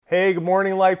Hey, good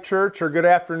morning, Life Church, or good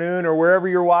afternoon, or wherever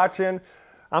you're watching.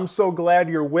 I'm so glad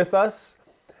you're with us.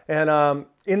 And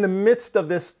in the midst of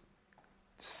this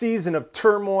season of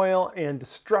turmoil and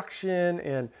destruction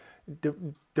and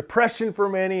depression for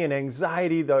many and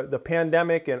anxiety, the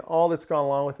pandemic and all that's gone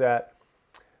along with that,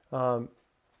 God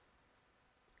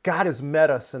has met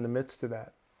us in the midst of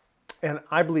that. And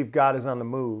I believe God is on the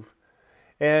move.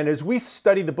 And as we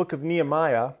study the book of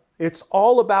Nehemiah, it's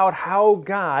all about how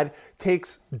God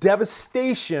takes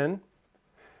devastation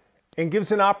and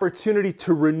gives an opportunity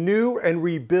to renew and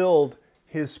rebuild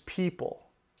his people.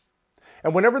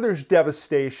 And whenever there's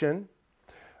devastation,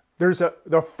 there's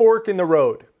the fork in the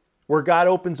road where God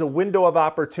opens a window of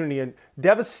opportunity. And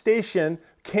devastation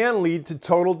can lead to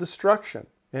total destruction,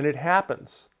 and it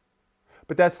happens.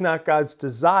 But that's not God's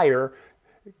desire.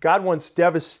 God wants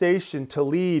devastation to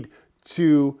lead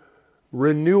to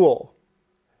renewal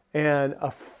and a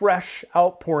fresh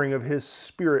outpouring of his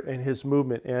spirit and his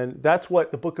movement. And that's what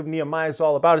the book of Nehemiah is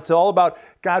all about. It's all about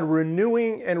God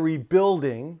renewing and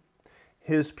rebuilding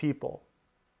his people.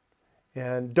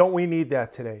 And don't we need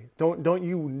that today? Don't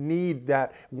you need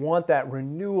that, want that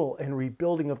renewal and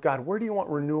rebuilding of God? Where do you want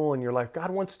renewal in your life? God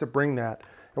wants to bring that.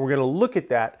 And we're going to look at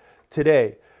that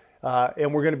today.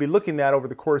 And we're going to be looking at that over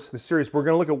the course of the series. We're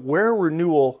going to look at where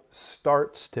renewal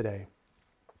starts today.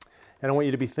 And I want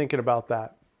you to be thinking about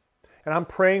that. And I'm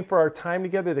praying for our time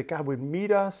together that God would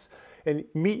meet us and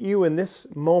meet you in this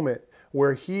moment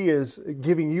where he is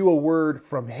giving you a word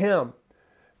from him,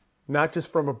 not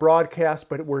just from a broadcast,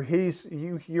 but where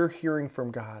you're hearing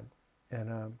from God.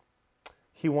 And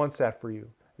he wants that for you.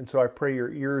 And so I pray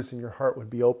your ears and your heart would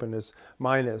be open as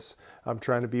mine is. I'm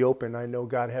trying to be open. I know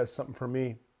God has something for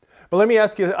me. But let me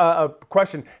ask you a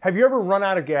question. Have you ever run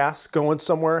out of gas going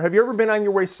somewhere? Have you ever been on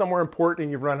your way somewhere important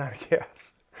and you've run out of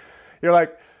gas? You're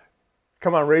like,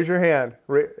 come on, raise your hand.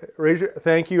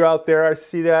 Thank you out there. I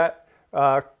see that.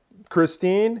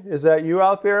 Christine, is that you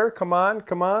out there? Come on.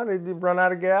 Did you run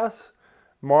out of gas?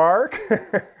 Mark?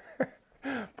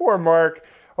 Poor Mark.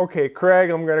 Okay,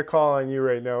 Craig, I'm going to call on you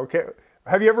right now. Okay.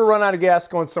 Have you ever run out of gas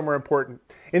going somewhere important?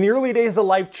 In the early days of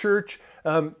Life Church,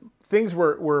 things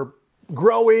were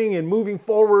growing and moving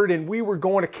forward, and we were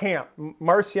going to camp.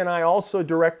 Marcy and I also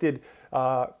directed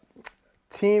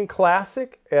Teen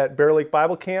Classic at Bear Lake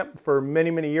Bible Camp for many,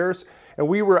 many years. And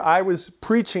I was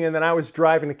preaching and then I was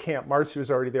driving to camp. Marcy was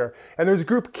already there. And there was a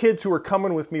group of kids who were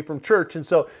coming with me from church. And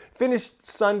so finished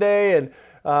Sunday and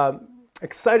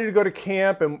excited to go to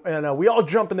camp. And we all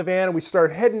jump in the van and we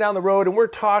start heading down the road and we're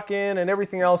talking and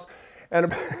everything else. And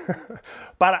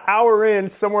about an hour in,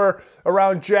 somewhere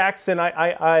around Jackson,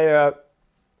 I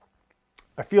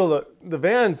feel the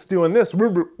van's doing this.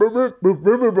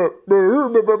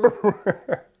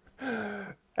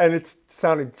 And it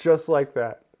sounded just like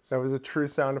that. That was a true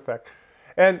sound effect.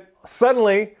 And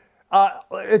suddenly,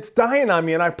 it's dying on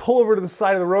me, and I pull over to the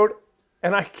side of the road,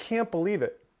 and I can't believe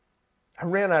it. I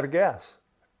ran out of gas.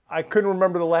 I couldn't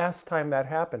remember the last time that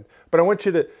happened. But I want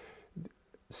you to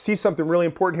see something really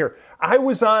important here. I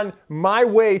was on my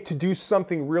way to do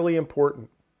something really important.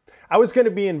 I was going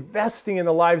to be investing in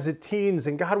the lives of teens,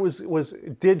 and God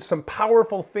did some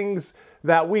powerful things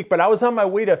that week. But I was on my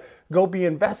way to go be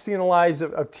investing in the lives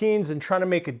of teens and trying to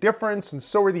make a difference, and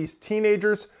so were these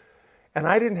teenagers. And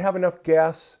I didn't have enough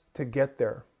gas to get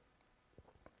there.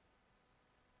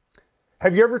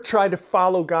 Have you ever tried to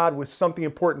follow God with something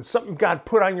important, something God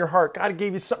put on your heart? God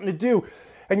gave you something to do,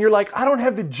 and you're like, I don't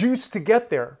have the juice to get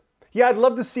there. Yeah, I'd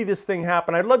love to see this thing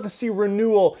happen. I'd love to see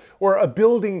renewal or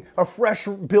a fresh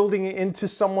building into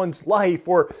someone's life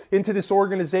or into this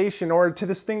organization or to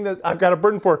this thing that I've got a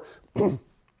burden for.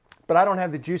 But I don't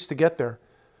have the juice to get there.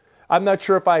 I'm not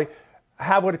sure if I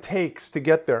have what it takes to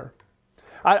get there.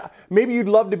 Maybe you'd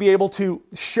love to be able to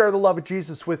share the love of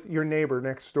Jesus with your neighbor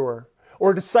next door,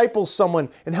 or disciple someone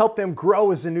and help them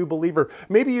grow as a new believer.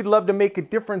 Maybe you'd love to make a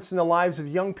difference in the lives of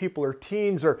young people or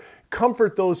teens, or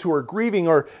comfort those who are grieving,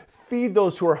 or feed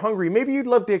those who are hungry. Maybe you'd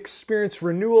love to experience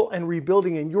renewal and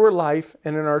rebuilding in your life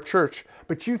and in our church,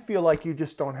 but you feel like you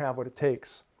just don't have what it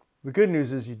takes. The good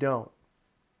news is you don't.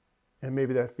 And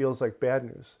maybe that feels like bad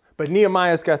news. But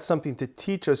Nehemiah's got something to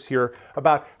teach us here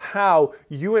about how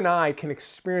you and I can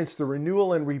experience the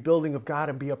renewal and rebuilding of God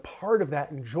and be a part of that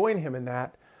and join him in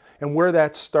that, and where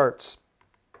that starts.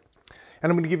 And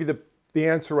I'm going to give you the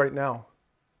answer right now.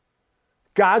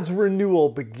 God's renewal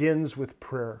begins with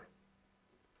prayer.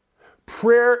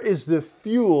 Prayer is the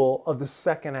fuel of the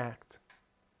second act.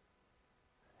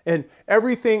 And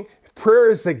everything, prayer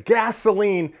is the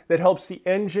gasoline that helps the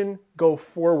engine go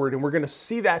forward. And we're going to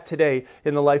see that today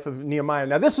in the life of Nehemiah.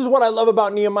 Now, this is what I love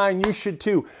about Nehemiah, and you should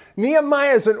too.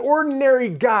 Nehemiah is an ordinary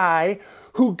guy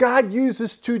who God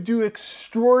uses to do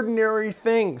extraordinary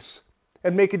things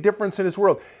and make a difference in his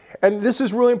world. And this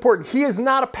is really important. He is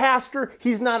not a pastor.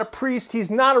 He's not a priest.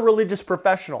 He's not a religious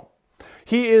professional.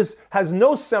 He has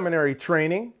no seminary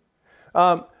training.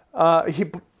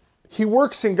 He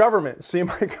works in government. So you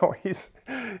might go,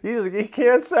 he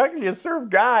can't second serve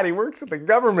God. He works in the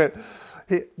government.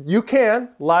 You can.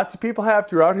 Lots of people have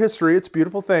throughout history. It's a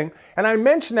beautiful thing. And I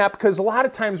mention that because a lot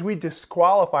of times we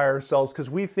disqualify ourselves because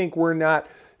we think we're not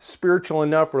spiritual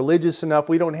enough, religious enough.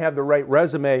 We don't have the right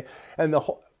resume. And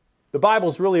the Bible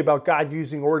is really about God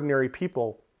using ordinary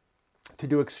people to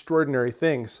do extraordinary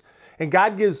things. And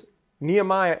God gives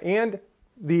Nehemiah and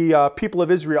the people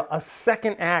of Israel a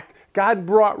second act. God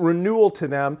brought renewal to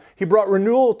them. He brought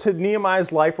renewal to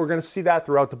Nehemiah's life. We're going to see that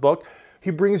throughout the book. He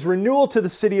brings renewal to the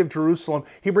city of Jerusalem.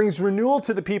 He brings renewal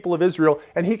to the people of Israel,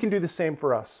 and he can do the same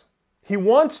for us. He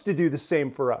wants to do the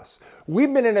same for us.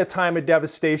 We've been in a time of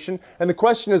devastation, and the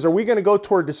question is, are we going to go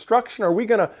toward destruction, or are we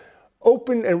going to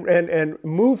open and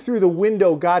move through the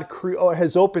window God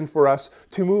has opened for us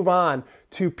to move on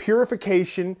to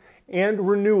purification and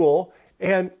renewal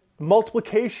and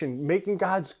multiplication, making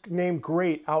God's name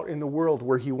great out in the world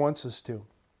where he wants us to.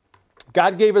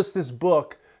 God gave us this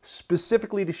book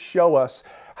specifically to show us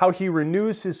how he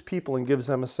renews his people and gives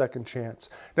them a second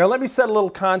chance. Now let me set a little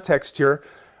context here.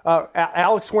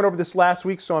 Alex went over this last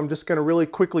week, so I'm just going to really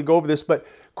quickly go over this, but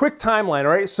quick timeline,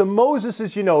 all right? So Moses,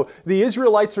 as you know, the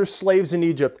Israelites are slaves in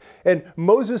Egypt, and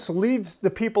Moses leads the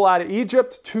people out of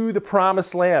Egypt to the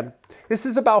promised land. This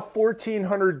is about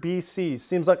 1400 BC.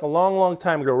 Seems like a long, long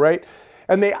time ago, right?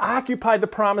 And they occupied the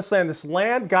promised land, this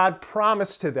land God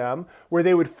promised to them where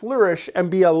they would flourish and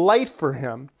be a light for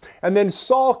him. And then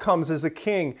Saul comes as a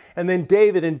king, and then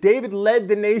David. And David led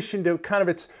the nation to kind of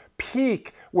its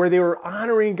peak where they were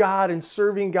honoring God and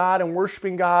serving God and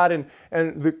worshiping God, and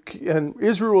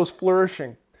Israel was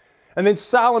flourishing. And then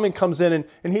Solomon comes in,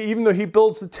 and even though he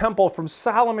builds the temple, from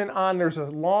Solomon on, there's a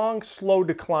long, slow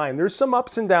decline. There's some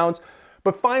ups and downs,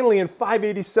 but finally in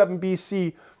 587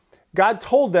 BC, God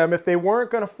told them if they weren't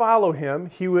going to follow him,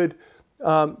 he would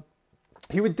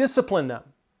discipline them.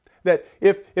 That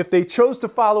if they chose to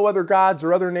follow other gods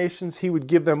or other nations, he would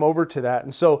give them over to that.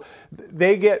 And so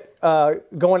they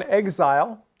go in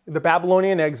exile, the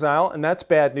Babylonian exile, and that's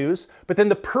bad news. But then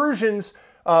the Persians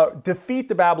defeat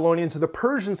the Babylonians, and the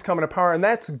Persians come into power, and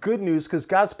that's good news because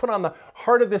God's put on the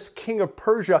heart of this king of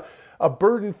Persia a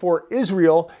burden for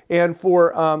Israel and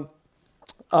for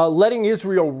letting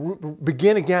Israel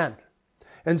begin again.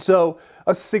 And so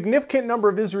a significant number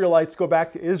of Israelites go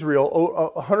back to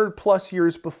Israel 100 plus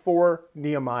years before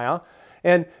Nehemiah,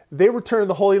 and they return to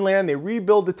the Holy Land. They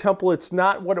rebuild the temple. It's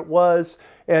not what it was.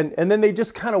 And then they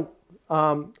just kind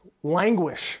of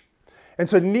languish. And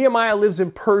so Nehemiah lives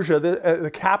in Persia, the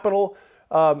capital,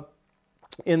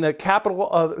 in the capital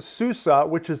of Susa,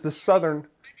 which is the southern,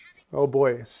 oh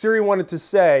boy, Siri wanted to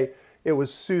say it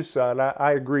was Susa, and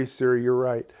I agree, Siri, you're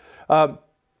right.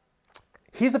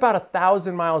 He's about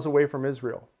 1,000 miles away from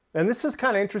Israel. And this is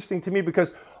kind of interesting to me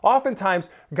because oftentimes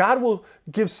God will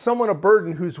give someone a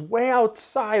burden who's way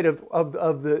outside of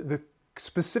the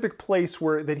specific place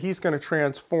that he's going to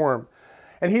transform.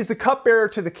 And he's the cupbearer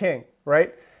to the king,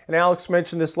 right? And Alex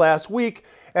mentioned this last week.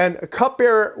 And a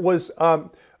cupbearer was,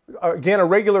 again, a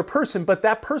regular person, but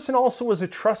that person also was a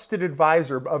trusted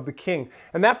advisor of the king.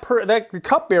 And the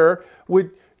cupbearer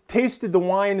tasted the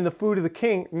wine and the food of the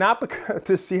king, not because,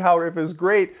 to see if it was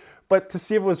great, but to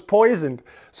see if it was poisoned.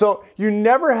 So you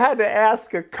never had to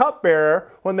ask a cupbearer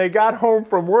when they got home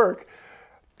from work,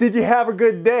 did you have a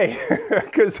good day?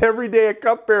 Because every day a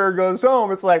cupbearer goes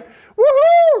home, it's like,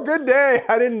 woohoo, good day.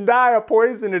 I didn't die of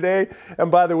poison today. And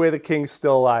by the way, the king's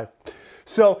still alive.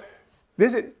 So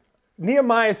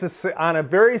Nehemiah is on a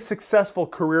very successful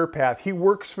career path. He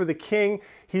works for the king.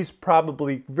 He's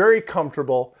probably very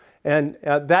comfortable. And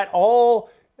and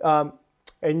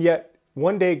yet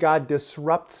one day God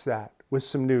disrupts that with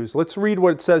some news. Let's read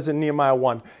what it says in Nehemiah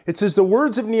 1. It says, the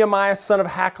words of Nehemiah, son of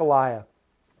Hakaliah.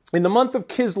 In the month of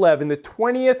Kislev, in the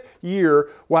 20th year,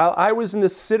 while I was in the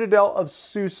citadel of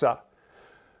Susa,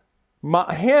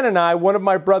 Hanani, one of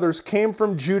my brothers, came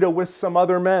from Judah with some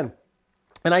other men.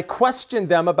 And I questioned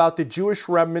them about the Jewish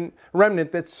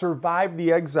remnant that survived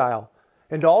the exile,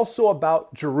 and also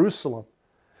about Jerusalem.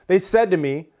 They said to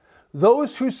me,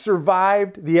 those who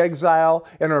survived the exile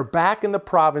and are back in the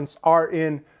province are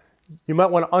in, you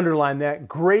might want to underline that,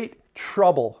 great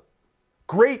trouble.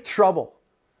 Great trouble.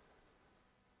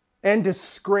 and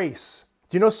disgrace.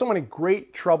 Do you know someone in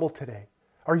great trouble today?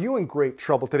 Are you in great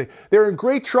trouble today? They're in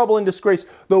great trouble and disgrace.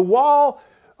 The wall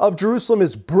of Jerusalem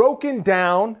is broken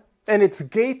down and its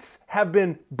gates have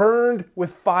been burned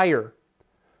with fire.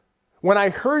 When I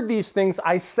heard these things,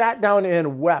 I sat down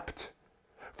and wept.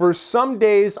 For some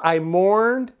days I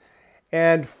mourned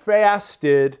and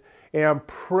fasted and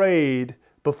prayed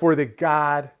before the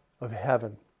God of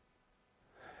heaven.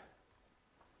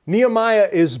 Nehemiah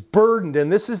is burdened,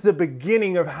 and this is the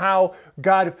beginning of how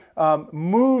God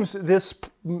moves this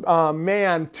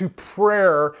man to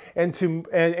prayer and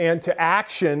to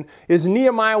action. Is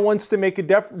Nehemiah wants to make a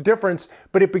difference,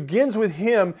 but it begins with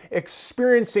him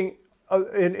experiencing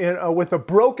with a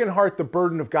broken heart the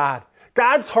burden of God.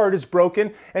 God's heart is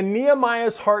broken, and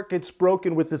Nehemiah's heart gets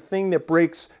broken with the thing that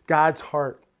breaks God's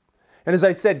heart. And as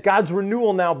I said, God's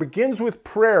renewal now begins with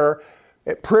prayer.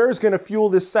 Prayer is going to fuel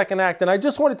this second act. And I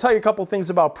just want to tell you a couple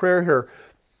things about prayer here.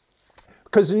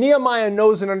 Because Nehemiah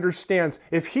knows and understands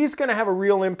if he's going to have a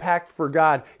real impact for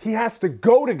God, he has to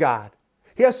go to God.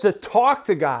 He has to talk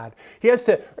to God. He has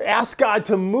to ask God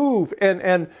to move.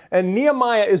 And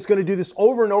Nehemiah is going to do this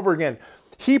over and over again.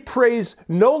 He prays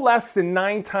no less than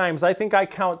 9 times. I think I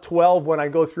count 12 when I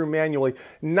go through manually.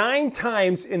 9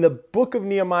 times in the book of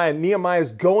Nehemiah, Nehemiah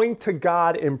is going to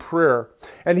God in prayer.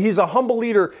 And he's a humble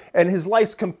leader, and his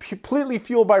life's completely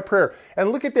fueled by prayer.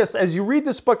 And look at this. As you read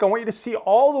this book, I want you to see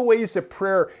all the ways that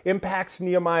prayer impacts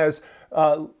Nehemiah's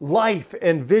life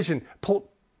and vision.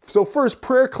 So first,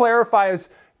 prayer clarifies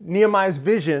Nehemiah's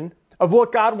vision of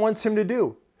what God wants him to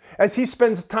do. As he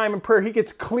spends time in prayer, he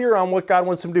gets clear on what God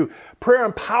wants him to do. Prayer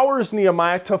empowers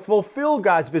Nehemiah to fulfill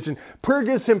God's vision. Prayer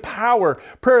gives him power.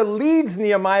 Prayer leads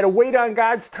Nehemiah to wait on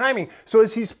God's timing. So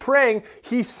as he's praying,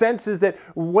 he senses that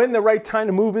when the right time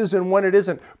to move is and when it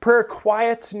isn't. Prayer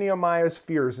quiets Nehemiah's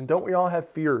fears. And don't we all have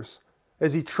fears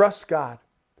as he trusts God?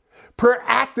 Prayer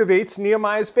activates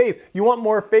Nehemiah's faith. You want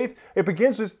more faith? It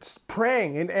begins with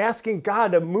praying and asking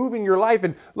God to move in your life.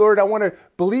 And Lord, I want to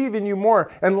believe in you more.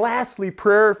 And lastly,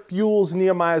 prayer fuels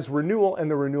Nehemiah's renewal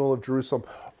and the renewal of Jerusalem.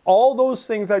 All those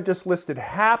things I just listed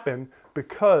happen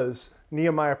because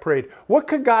Nehemiah prayed. What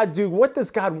could God do? What does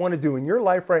God want to do in your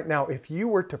life right now if you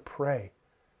were to pray?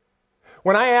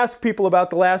 When I ask people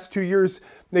about the last 2 years,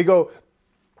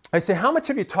 I say, how much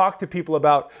have you talked to people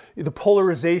about the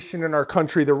polarization in our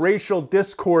country, the racial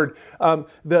discord,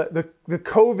 the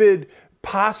COVID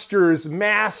postures,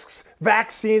 masks,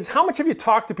 vaccines? How much have you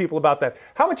talked to people about that?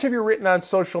 How much have you written on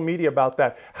social media about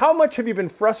that? How much have you been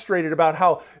frustrated about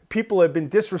how people have been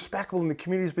disrespectful and the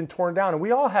community has been torn down? And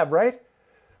we all have, right?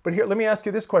 But here, let me ask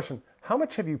you this question. How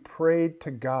much have you prayed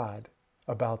to God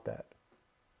about that?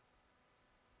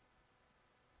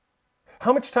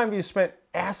 How much time have you spent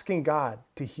asking God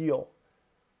to heal,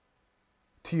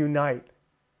 to unite,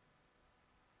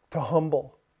 to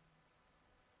humble?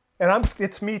 And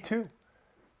it's me too.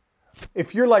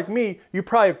 If you're like me, you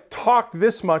probably have talked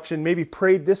this much and maybe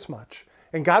prayed this much.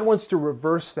 And God wants to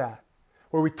reverse that,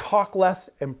 where we talk less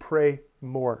and pray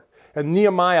more. And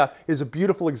Nehemiah is a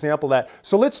beautiful example of that.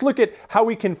 So let's look at how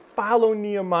we can follow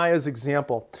Nehemiah's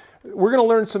example. We're going to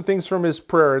learn some things from his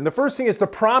prayer. And the first thing is the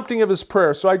prompting of his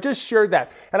prayer. So I just shared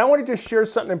that. And I want to just share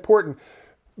something important.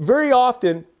 Very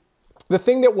often, the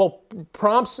thing that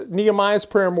prompts Nehemiah's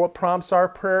prayer and what prompts our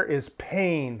prayer is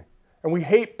pain. And we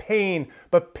hate pain,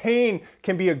 but pain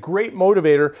can be a great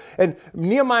motivator. And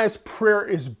Nehemiah's prayer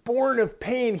is born of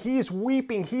pain. He's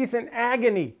weeping. He's in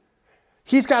agony.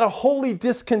 He's got a holy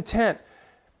discontent.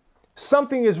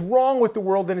 Something is wrong with the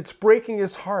world and it's breaking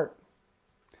his heart.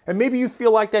 And maybe you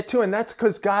feel like that too, and that's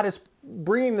because God is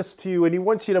bringing this to you and he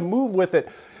wants you to move with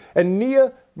it. And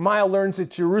Nehemiah learns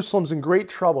that Jerusalem's in great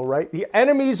trouble, right? The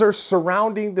enemies are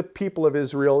surrounding the people of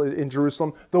Israel in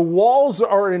Jerusalem. The walls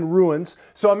are in ruins.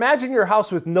 So imagine your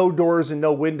house with no doors and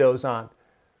no windows on.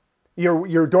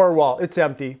 Your door wall, it's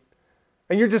empty.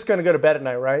 And you're just going to go to bed at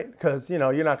night, right? Because, you're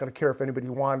not going to care if anybody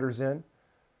wanders in.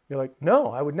 You're like,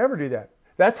 no, I would never do that.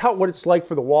 That's what it's like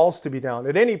for the walls to be down.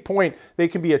 At any point, they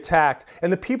can be attacked.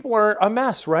 And the people are a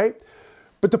mess, right?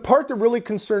 But the part that really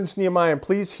concerns Nehemiah, and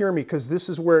please hear me because this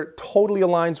is where it totally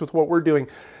aligns with what we're doing,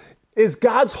 is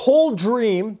God's whole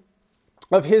dream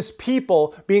of his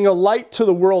people being a light to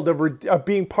the world, of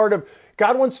being part of,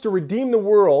 God wants to redeem the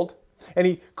world. And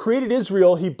he created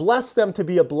Israel. He blessed them to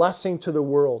be a blessing to the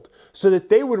world so that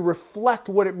they would reflect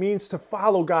what it means to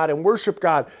follow God and worship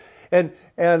God. And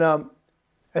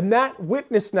that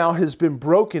witness now has been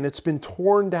broken. It's been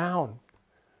torn down.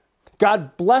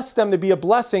 God blessed them to be a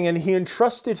blessing, and he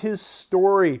entrusted his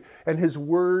story and his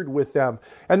word with them.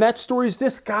 And that story is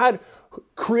this: God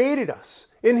created us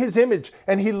in his image,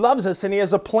 and he loves us, and he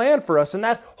has a plan for us. And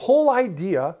that whole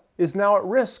idea is now at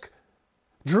risk.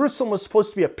 Jerusalem was supposed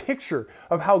to be a picture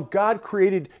of how God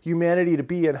created humanity to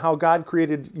be and how God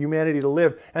created humanity to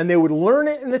live. And they would learn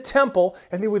it in the temple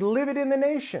and they would live it in the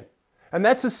nation. And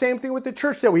that's the same thing with the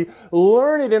church, that we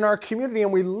learn it in our community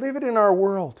and we live it in our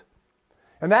world.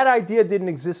 And that idea didn't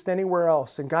exist anywhere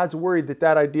else. And God's worried that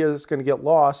that idea is going to get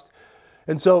lost.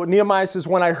 And so Nehemiah says,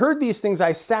 when I heard these things,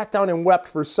 I sat down and wept.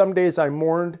 For some days I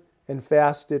mourned and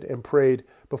fasted and prayed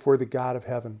before the God of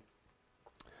heaven.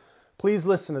 Please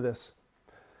listen to this.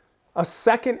 A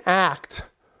second act,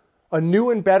 a new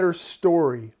and better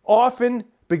story, often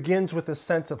begins with a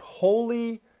sense of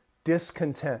holy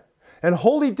discontent. And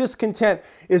holy discontent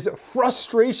is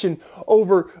frustration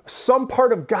over some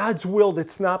part of God's will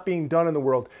that's not being done in the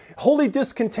world. Holy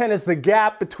discontent is the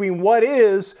gap between what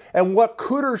is and what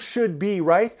could or should be,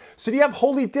 right? So do you have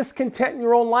holy discontent in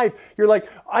your own life? You're like,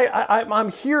 I'm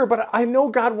here, but I know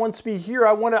God wants me here.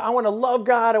 I want to love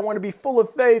God. I want to be full of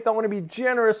faith. I want to be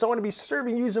generous. I want to be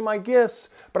serving, using my gifts.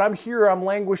 But I'm here, I'm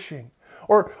languishing.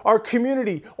 Or our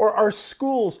community, or our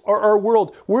schools, or our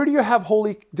world. Where do you have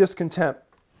holy discontent?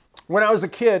 When I was a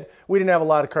kid, we didn't have a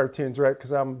lot of cartoons, right?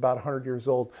 Because I'm about 100 years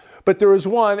old. But there was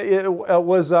one, it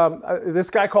was this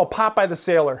guy called Popeye the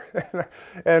Sailor.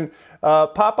 And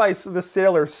Popeye the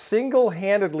Sailor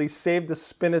single-handedly saved the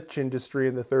spinach industry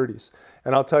in the 30s.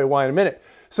 And I'll tell you why in a minute.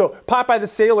 So Popeye the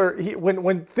Sailor,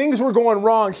 when things were going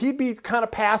wrong, he'd be kind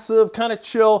of passive, kind of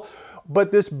chill.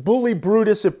 But this bully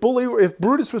Brutus, if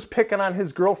Brutus was picking on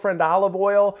his girlfriend Olive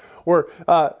Oil, or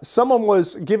someone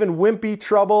was giving Wimpy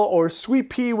trouble, or Sweet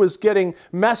Pea was getting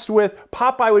messed with,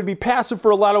 Popeye would be passive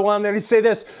for a lot of while, and then he'd say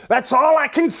this, "That's all I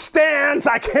can stand,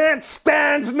 I can't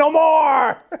stand no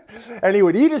more." And he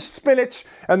would eat his spinach,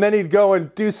 and then he'd go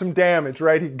and do some damage,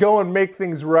 right? He'd go and make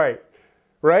things right?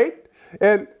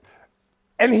 And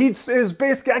is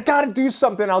basically, I got to do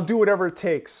something, I'll do whatever it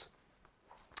takes.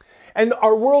 And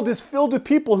our world is filled with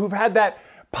people who've had that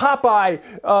Popeye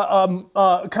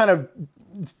kind of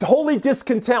holy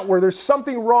discontent where there's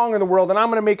something wrong in the world and I'm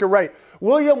going to make it right.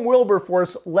 William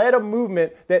Wilberforce led a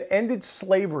movement that ended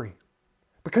slavery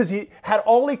because he had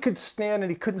all he could stand and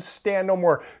he couldn't stand no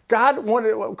more. God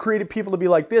created people to be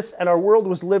like this, and our world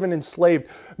was living enslaved.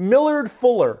 Millard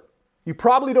Fuller, you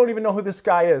probably don't even know who this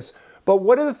guy is. But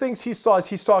one of the things he saw is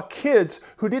he saw kids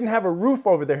who didn't have a roof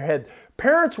over their head.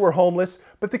 Parents were homeless,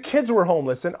 but the kids were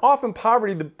homeless. And often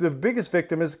poverty, the biggest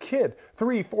victim is a kid,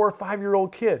 3, 4,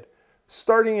 5-year-old kid,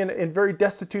 starting in very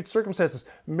destitute circumstances.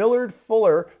 Millard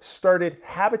Fuller started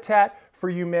Habitat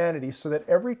for Humanity so that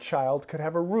every child could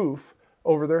have a roof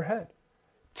over their head.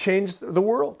 Changed the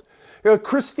world.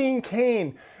 Christine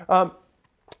Caine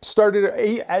started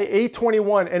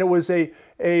A21, and it was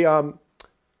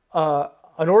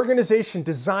an organization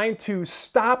designed to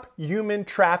stop human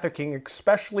trafficking,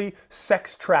 especially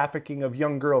sex trafficking of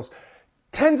young girls.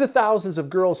 Tens of thousands of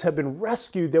girls have been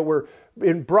rescued that were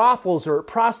in brothels or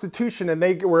prostitution, and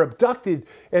they were abducted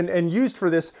and used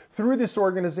for this through this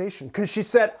organization. Because she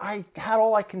said, I had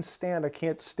all I can stand, I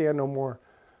can't stand no more.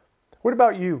 What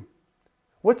about you?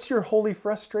 What's your holy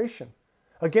frustration?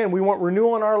 Again, we want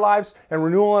renewal in our lives and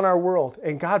renewal in our world.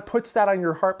 And God puts that on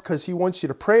your heart because He wants you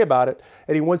to pray about it.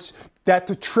 And He wants that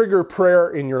to trigger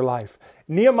prayer in your life.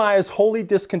 Nehemiah's holy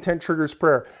discontent triggers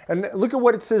prayer. And look at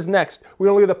what it says next. We're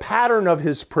going to look at the pattern of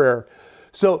his prayer.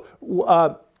 So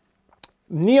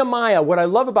Nehemiah, what I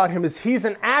love about him is he's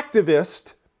an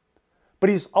activist, but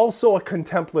he's also a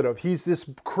contemplative. He's this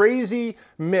crazy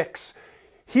mix.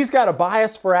 He's got a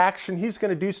bias for action. He's going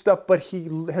to do stuff, but he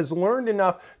has learned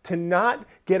enough to not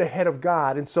get ahead of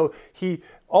God. And so he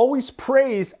always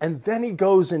prays, and then he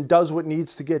goes and does what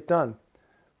needs to get done.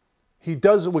 He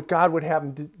does what God would have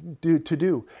him to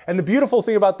do. And the beautiful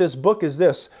thing about this book is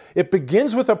this. It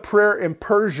begins with a prayer in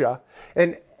Persia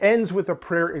and ends with a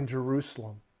prayer in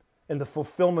Jerusalem and the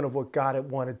fulfillment of what God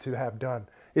had wanted to have done.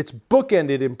 It's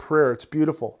bookended in prayer. It's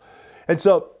beautiful. And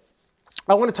so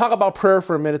I want to talk about prayer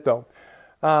for a minute, though.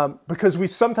 Because we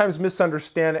sometimes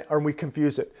misunderstand it or we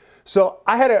confuse it. So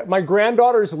my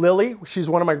granddaughter is Lily.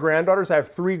 She's one of my granddaughters. I have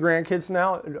 3 grandkids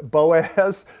now.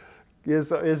 Boaz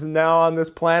is now on this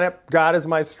planet. God is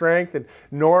my strength. And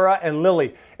Nora and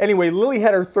Lily. Anyway, Lily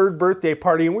had her 3rd birthday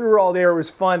party and we were all there. It was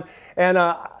fun. And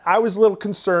I was a little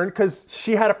concerned because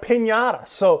she had a piñata.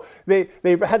 So they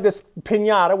had this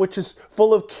piñata, which is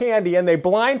full of candy, and they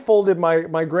blindfolded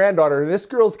my granddaughter. And this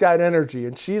girl's got energy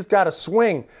and she's got a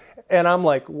swing. And I'm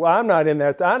like, well, I'm not in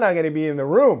that. I'm not going to be in the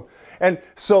room. And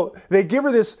so they give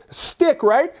her this stick,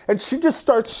 right? And she just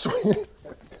starts swinging,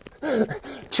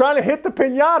 trying to hit the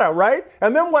piñata, right?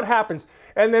 And then what happens?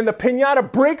 And then the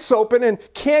piñata breaks open and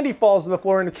candy falls on the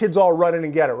floor and the kids all run in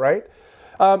and get it, right?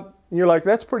 And you're like,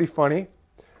 that's pretty funny.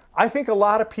 I think a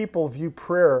lot of people view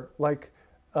prayer like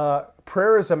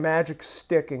prayer is a magic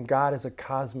stick and God is a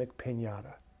cosmic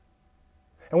piñata.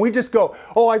 And we just go,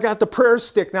 oh, I got the prayer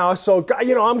stick now, so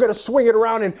I'm going to swing it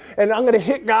around and I'm going to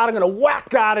hit God, I'm going to whack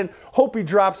God and hope he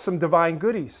drops some divine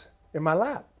goodies in my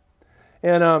lap.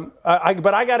 And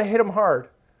but I got to hit him hard.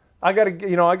 I got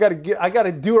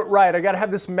to do it right. I got to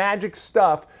have this magic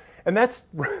stuff. And that's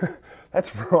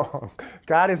wrong.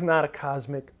 God is not a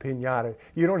cosmic piñata.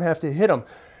 You don't have to hit him.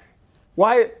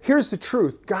 Why? Here's the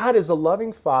truth. God is a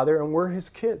loving Father and we're his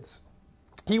kids.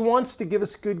 He wants to give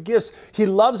us good gifts. He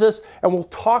loves us and will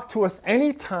talk to us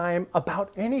anytime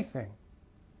about anything.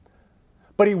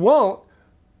 But he won't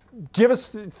give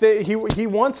us, he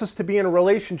wants us to be in a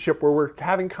relationship where we're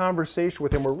having conversation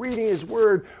with him. We're reading his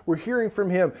word. We're hearing from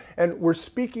him and we're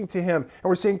speaking to him. And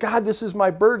we're saying, God, this is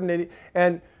my burden.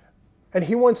 And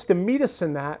he wants to meet us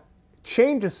in that,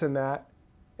 change us in that,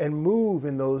 and move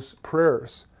in those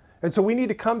prayers. And so we need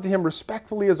to come to him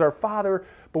respectfully as our Father,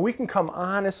 but we can come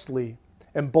honestly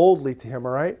and boldly to him,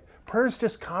 all right? Prayer is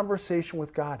just conversation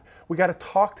with God. We got to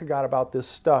talk to God about this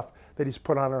stuff that he's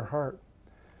put on our heart.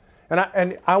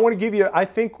 And I want to give you, I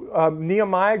think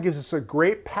Nehemiah gives us a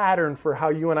great pattern for how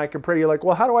you and I can pray. You're like,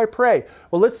 well, how do I pray?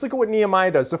 Well, let's look at what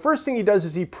Nehemiah does. The first thing he does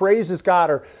is he praises God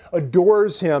or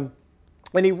adores him,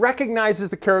 and he recognizes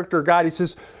the character of God. He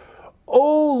says,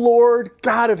 "O Lord,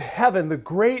 God of heaven, the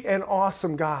great and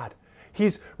awesome God."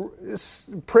 He's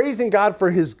praising God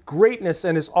for his greatness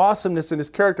and his awesomeness and his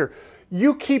character.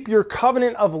 You keep your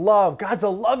covenant of love. God's a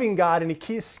loving God and he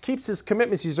keeps his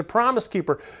commitments. He's a promise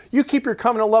keeper. You keep your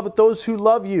covenant of love with those who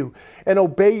love you and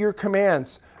obey your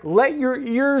commands. Let your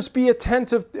ears be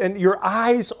attentive and your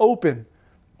eyes open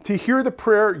to hear the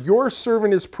prayer your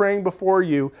servant is praying before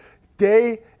you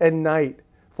day and night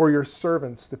for your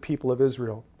servants, the people of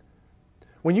Israel.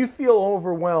 When you feel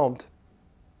overwhelmed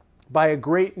by a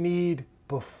great need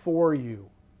before you,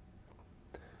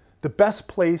 the best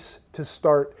place to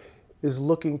start is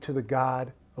looking to the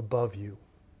God above you.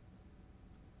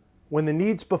 When the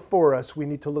need's before us, we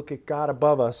need to look at God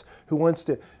above us who wants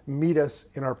to meet us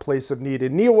in our place of need.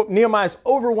 And Nehemiah is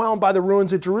overwhelmed by the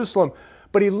ruins of Jerusalem,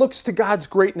 but he looks to God's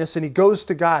greatness and he goes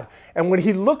to God. And when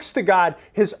he looks to God,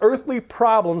 his earthly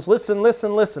problems,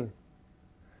 listen,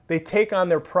 they take on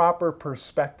their proper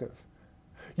perspective.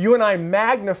 You and I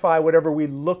magnify whatever we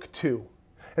look to.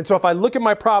 And so if I look at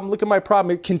my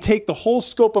problem, it can take the whole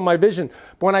scope of my vision.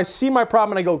 But when I see my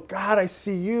problem and I go, God, I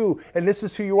see you, and this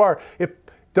is who you are, it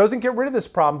doesn't get rid of this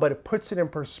problem, but it puts it in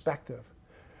perspective.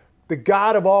 The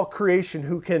God of all creation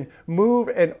who can move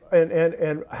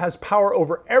and has power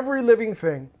over every living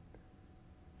thing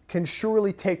can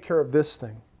surely take care of this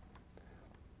thing.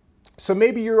 So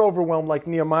maybe you're overwhelmed like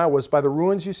Nehemiah was by the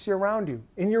ruins you see around you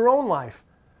in your own life.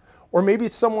 Or maybe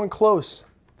it's someone close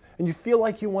and you feel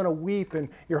like you want to weep and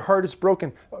your heart is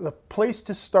broken. The place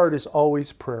to start is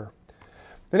always prayer.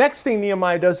 The next thing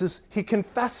Nehemiah does is he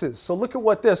confesses. So look at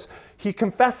what this. He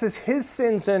confesses his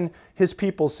sins and his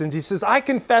people's sins. He says, I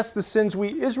confess the sins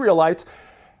we Israelites,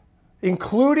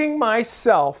 including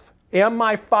myself and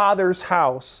my father's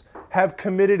house, have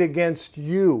committed against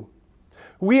you.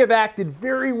 We have acted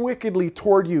very wickedly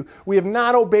toward you. We have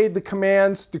not obeyed the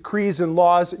commands, decrees, and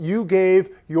laws you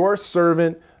gave your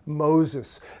servant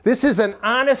Moses. This is an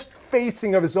honest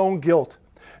facing of his own guilt.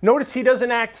 Notice he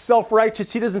doesn't act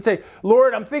self-righteous. He doesn't say,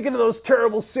 Lord, I'm thinking of those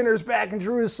terrible sinners back in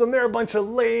Jerusalem. They're a bunch of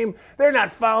lame. They're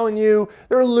not following you.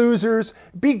 They're losers.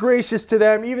 Be gracious to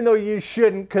them, even though you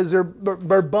shouldn't because they're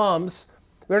bums.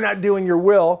 They're not doing your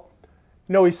will.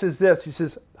 No, he says this. He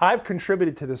says, I've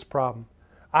contributed to this problem.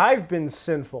 I've been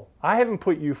sinful. I haven't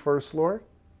put you first, Lord.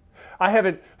 I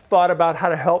haven't thought about how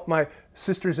to help my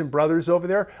sisters and brothers over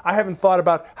there. I haven't thought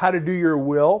about how to do your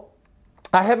will.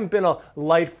 I haven't been a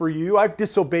light for you. I've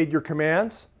disobeyed your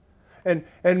commands. And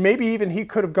maybe even he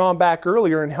could have gone back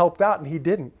earlier and helped out, and he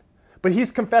didn't. But he's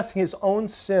confessing his own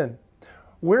sin.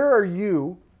 Where are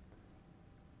you?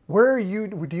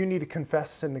 Do you need to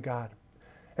confess sin to God?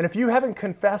 And if you haven't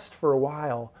confessed for a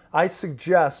while, I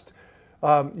suggest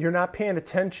you're not paying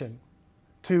attention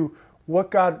to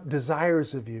what God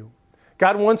desires of you.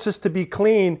 God wants us to be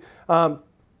clean,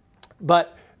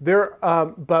 but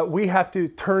we have to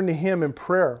turn to him in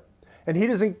prayer. And he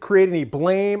doesn't create any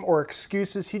blame or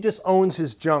excuses. He just owns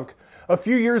his junk. A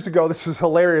few years ago, this is a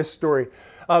hilarious story.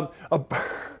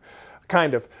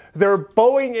 Kind of. Their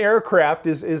Boeing aircraft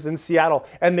is in Seattle,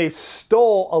 and they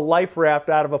stole a life raft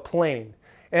out of a plane.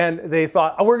 And they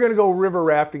thought, oh, we're going to go river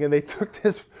rafting. And they took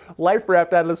this life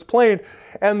raft out of this plane,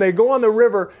 and they go on the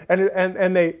river, and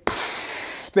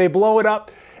they blow it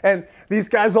up. And these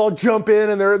guys all jump in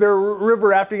and they're river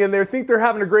rafting and they think they're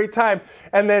having a great time.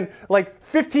 And then like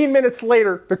 15 minutes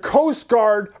later, the Coast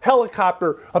Guard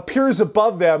helicopter appears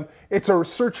above them. It's a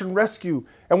search and rescue.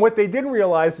 And what they didn't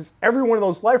realize is every one of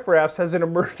those life rafts has an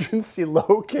emergency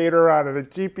locator on it, a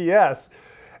GPS.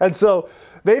 And so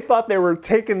they thought they were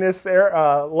taking this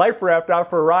life raft out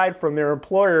for a ride from their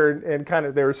employer and kind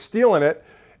of they were stealing it.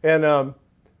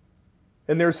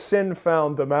 And their sin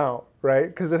found them out, right?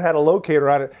 Because it had a locator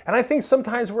on it. And I think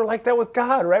sometimes we're like that with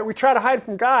God, right? We try to hide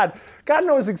from God. God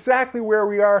knows exactly where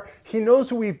we are. He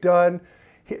knows what we've done.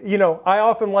 You know, I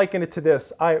often liken it to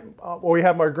this. We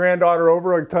have my granddaughter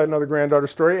over. I can tell another granddaughter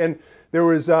story. And there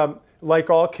was, like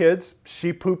all kids,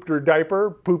 she pooped her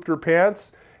diaper, pooped her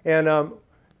pants. And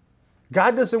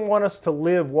God doesn't want us to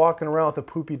live walking around with a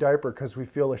poopy diaper because we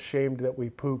feel ashamed that we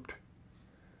pooped.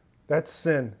 That's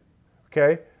sin,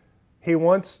 okay? He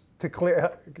wants to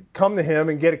come to him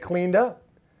and get it cleaned up.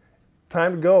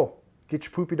 Time to go. Get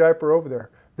your poopy diaper over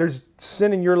there. There's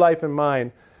sin in your life and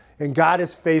mine, and God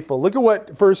is faithful. Look at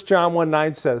what 1 John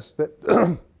 1:9 says.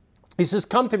 He says,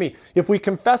 come to me. If we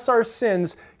confess our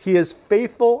sins, he is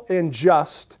faithful and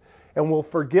just and will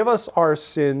forgive us our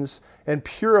sins and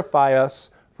purify us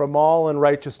from all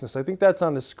unrighteousness. I think that's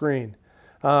on the screen.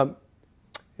 Yeah,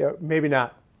 maybe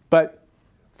not. But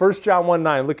 1 John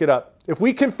 1:9, look it up. If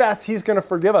we confess, he's going to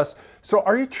forgive us. So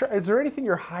is there anything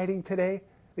you're hiding today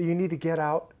that you need to get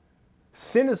out?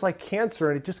 Sin is like cancer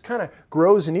and it just kind of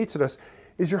grows and eats at us.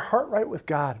 Is your heart right with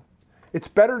God? It's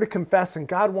better to confess, and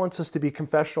God wants us to be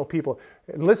confessional people.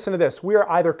 And listen to this. We are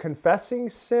either confessing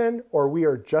sin or we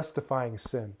are justifying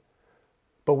sin.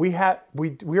 But we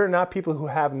are not people who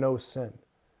have no sin.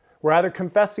 We're either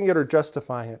confessing it or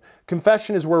justifying it.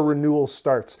 Confession is where renewal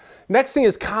starts. Next thing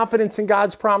is confidence in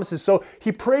God's promises. So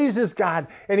he praises God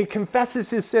and he confesses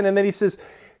his sin, and then he says,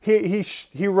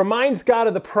 he reminds God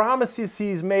of the promises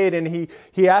he's made, and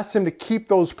he asks him to keep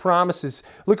those promises.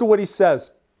 Look at what he says.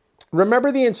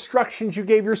 Remember the instructions you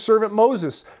gave your servant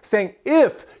Moses, saying,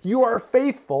 if you are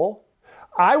faithful,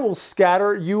 I will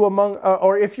scatter you among,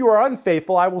 or if you are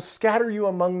unfaithful, I will scatter you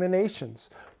among the nations.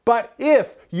 But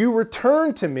if you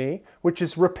return to me, which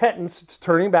is repentance, it's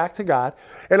turning back to God,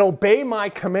 and obey my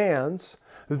commands,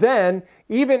 then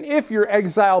even if your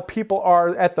exiled people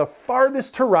are at the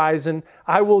farthest horizon,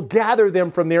 I will gather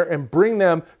them from there and bring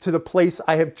them to the place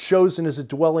I have chosen as a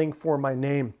dwelling for my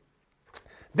name.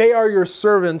 They are your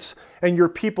servants and your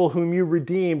people whom you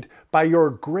redeemed by your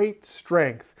great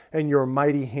strength and your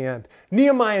mighty hand.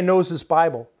 Nehemiah knows his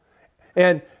Bible,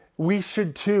 and we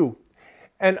should too.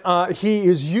 And he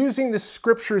is using the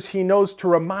scriptures he knows to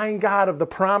remind God of the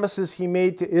promises he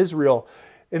made to Israel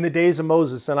in the days of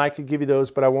Moses. And I could give you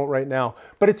those, but I won't right now.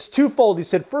 But it's twofold. He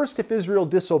said, first, if Israel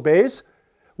disobeys,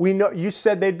 we know you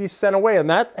said they'd be sent away. And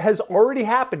that has already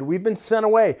happened. We've been sent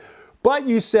away. But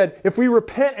you said, if we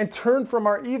repent and turn from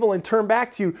our evil and turn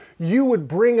back to you, you would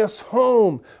bring us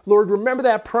home. Lord, remember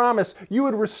that promise. You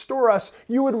would restore us.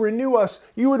 You would renew us.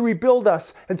 You would rebuild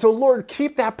us. And so, Lord,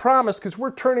 keep that promise because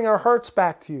we're turning our hearts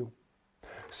back to you.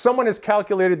 Someone has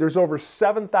calculated there's over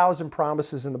 7,000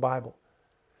 promises in the Bible.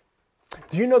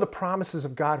 Do you know the promises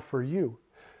of God for you?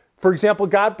 For example,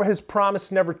 God has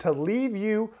promised never to leave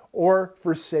you or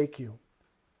forsake you.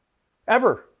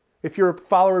 Ever. If you're a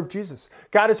follower of Jesus,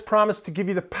 God has promised to give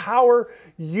you the power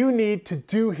you need to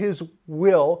do his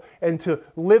will and to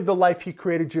live the life he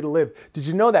created you to live. Did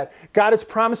you know that? God has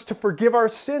promised to forgive our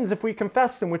sins if we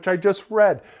confess them, which I just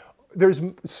read. There's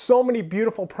so many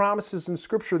beautiful promises in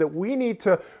Scripture that we need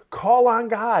to call on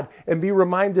God and be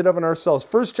reminded of in ourselves.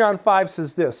 1 John 5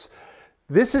 says this.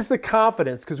 This is the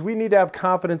confidence, because we need to have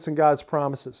confidence in God's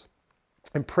promises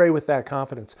and pray with that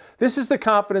confidence. This is the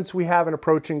confidence we have in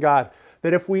approaching God,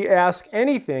 that if we ask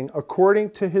anything according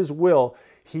to his will,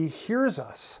 he hears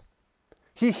us.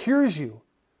 He hears you.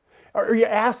 Are you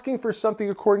asking for something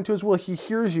according to his will? He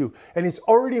hears you, and he's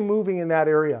already moving in that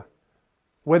area,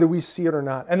 whether we see it or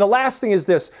not. And the last thing is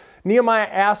this. Nehemiah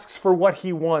asks for what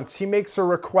he wants. He makes a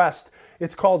request.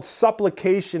 It's called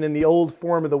supplication in the old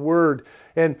form of the word.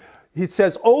 And he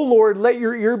says, O Lord, let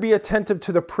your ear be attentive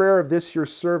to the prayer of this your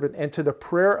servant and to the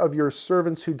prayer of your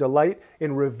servants who delight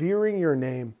in revering your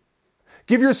name.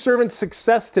 Give your servant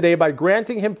success today by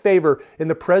granting him favor in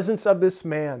the presence of this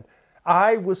man.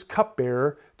 I was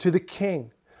cupbearer to the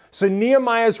king. So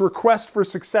Nehemiah's request for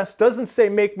success doesn't say,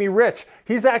 make me rich.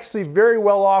 He's actually very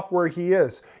well off where he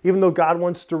is. Even though God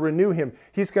wants to renew him,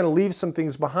 he's going to leave some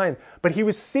things behind. But he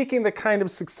was seeking the kind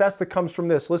of success that comes from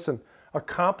this. Listen,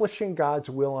 accomplishing God's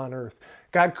will on earth.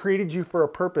 God created you for a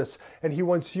purpose, and he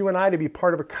wants you and I to be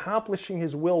part of accomplishing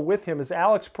his will with him. As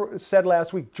Alex said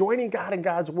last week, joining God in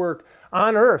God's work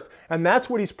on earth. And that's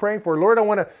what he's praying for. Lord, I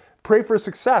want to pray for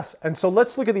success. And so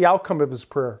let's look at the outcome of his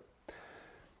prayer.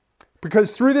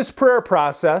 Because through this prayer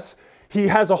process, he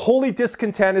has a holy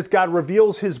discontent as God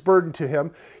reveals his burden to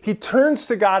him. He turns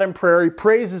to God in prayer. He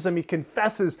praises him. He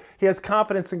confesses. He has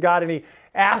confidence in God, and he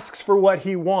asks for what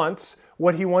he wants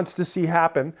to see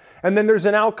happen. And then there's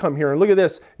an outcome here. And look at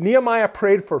this. Nehemiah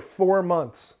prayed for 4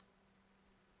 months.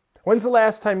 When's the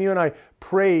last time you and I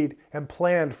prayed and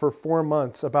planned for 4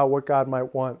 months about what God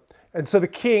might want? And so the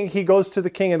king, he goes to the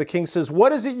king, and the king says,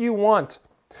 "What is it you want?"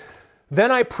 Then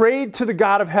I prayed to the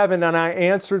God of heaven, and I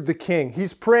answered the king.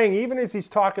 He's praying even as he's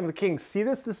talking to the king. See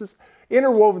this? This is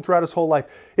interwoven throughout his whole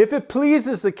life. "If it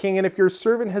pleases the king, and if your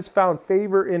servant has found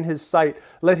favor in his sight,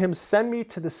 let him send me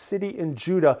to the city in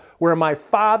Judah where my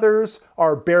fathers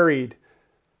are buried,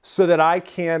 so that I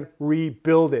can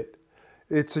rebuild it."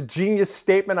 It's a genius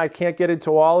statement. I can't get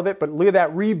into all of it, but look at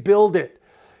that, rebuild it.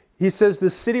 He says, the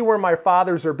city where my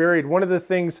fathers are buried. One of the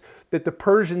things that the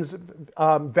Persians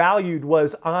valued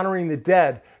was honoring the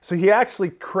dead. So he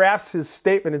actually crafts his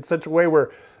statement in such a way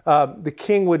where the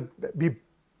king would be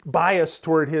biased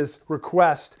toward his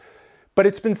request. But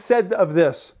it's been said of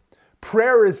this: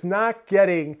 prayer is not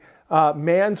getting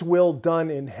man's will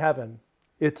done in heaven,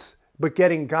 but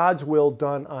getting God's will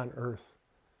done on earth.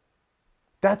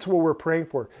 That's what we're praying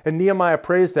for. And Nehemiah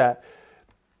prays that.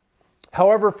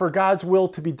 However, for God's will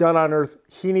to be done on earth,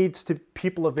 he needs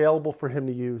people available for him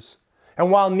to use.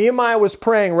 And while Nehemiah was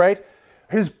praying, right,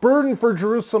 his burden for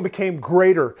Jerusalem became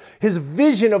greater. His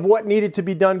vision of what needed to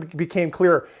be done became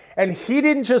clearer. And he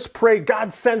didn't just pray,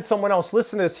 "God, send someone else."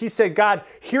 Listen to this. He said, "God,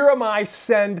 here am I,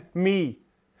 send me."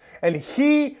 And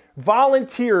he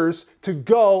volunteers to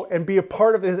go and be a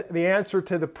part of the answer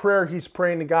to the prayer he's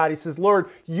praying to God. He says, "Lord,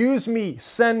 use me,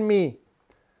 send me."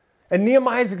 And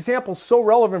Nehemiah's example is so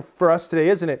relevant for us today,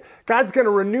 isn't it? God's going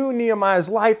to renew Nehemiah's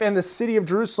life and the city of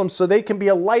Jerusalem so they can be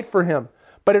a light for him.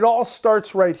 But it all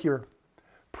starts right here.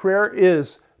 Prayer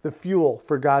is the fuel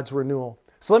for God's renewal.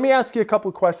 So let me ask you a couple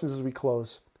of questions as we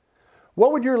close.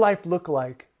 What would your life look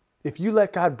like if you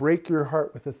let God break your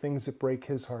heart with the things that break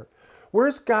his heart?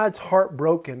 Where's God's heart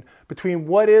broken between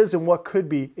what is and what could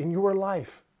be in your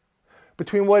life?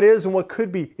 Between what is and what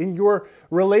could be in your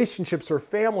relationships or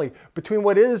family, between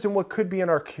what is and what could be in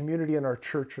our community and our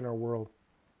church and our world.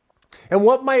 And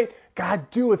what might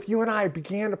God do if you and I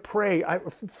began to pray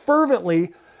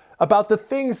fervently about the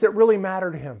things that really matter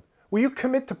to him? Will you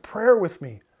commit to prayer with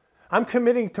me? I'm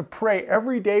committing to pray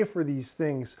every day for these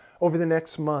things over the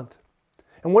next month.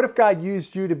 And what if God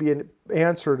used you to be an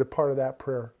answer to part of that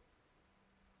prayer?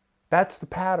 That's the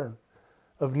pattern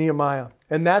of Nehemiah.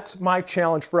 And that's my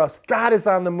challenge for us. God is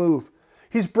on the move.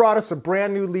 He's brought us a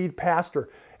brand new lead pastor,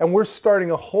 and we're starting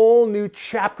a whole new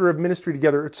chapter of ministry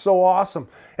together. It's so awesome.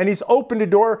 And he's opened a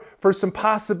door for some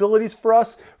possibilities for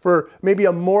us, for maybe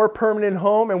a more permanent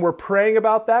home, and we're praying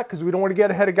about that because we don't want to get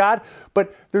ahead of God.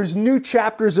 But there's new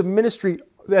chapters of ministry,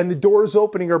 and the doors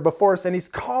opening are before us, and he's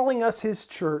calling us his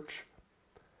church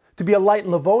to be a light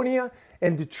in Livonia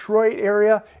and Detroit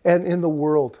area and in the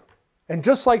world. And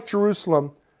just like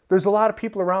Jerusalem, there's a lot of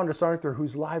people around us, aren't there,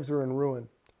 whose lives are in ruin.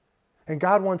 And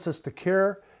God wants us to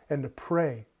care and to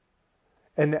pray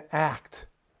and to act,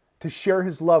 to share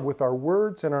his love with our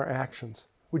words and our actions.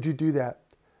 Would you do that?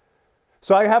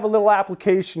 So I have a little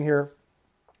application here,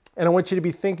 and I want you to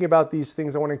be thinking about these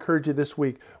things. I want to encourage you this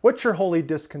week. What's your holy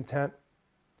discontent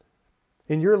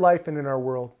in your life and in our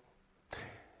world?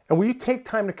 And will you take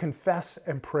time to confess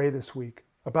and pray this week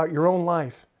about your own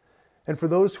life and for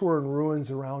those who are in ruins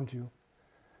around you?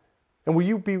 And will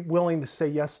you be willing to say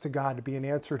yes to God, to be an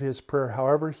answer to his prayer,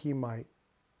 however he might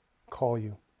call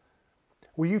you?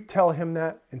 Will you tell him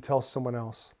that and tell someone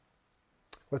else?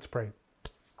 Let's pray.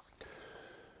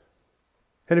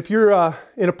 And if you're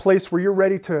in a place where you're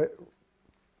ready to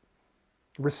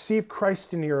receive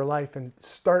Christ into your life and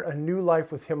start a new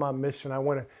life with him on mission, I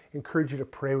want to encourage you to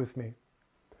pray with me.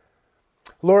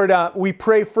 Lord, we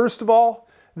pray first of all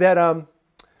that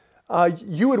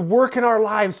you would work in our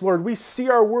lives, Lord. We see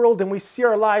our world and we see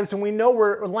our lives and we know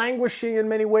we're languishing in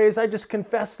many ways. I just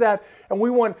confess that. And we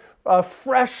want a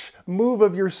fresh move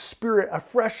of your Spirit, a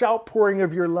fresh outpouring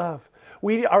of your love.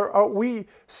 We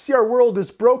see our world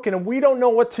is broken and we don't know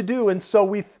what to do, and so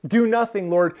we do nothing,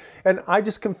 Lord. And I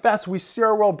just confess we see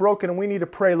our world broken and we need to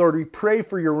pray, Lord. We pray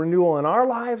for your renewal in our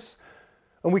lives,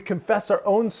 and we confess our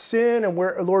own sin and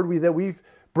where, Lord, that we've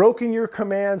broken your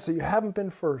commands, that you haven't been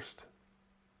first.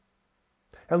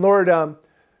 And Lord,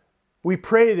 we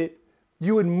pray that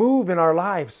you would move in our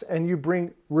lives and you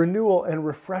bring renewal and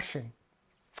refreshing.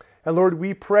 And Lord,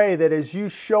 we pray that as you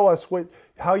show us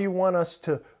how you want us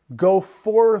to go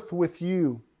forth with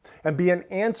you and be an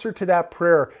answer to that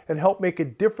prayer and help make a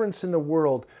difference in the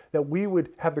world, that we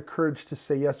would have the courage to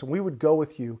say yes, and we would go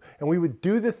with you, and we would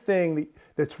do the thing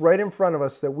that's right in front of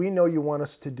us that we know you want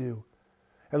us to do.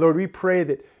 And Lord, we pray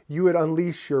that you would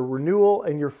unleash your renewal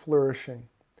and your flourishing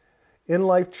in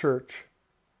Life Church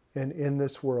and in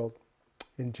this world.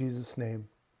 In Jesus' name,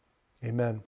 amen.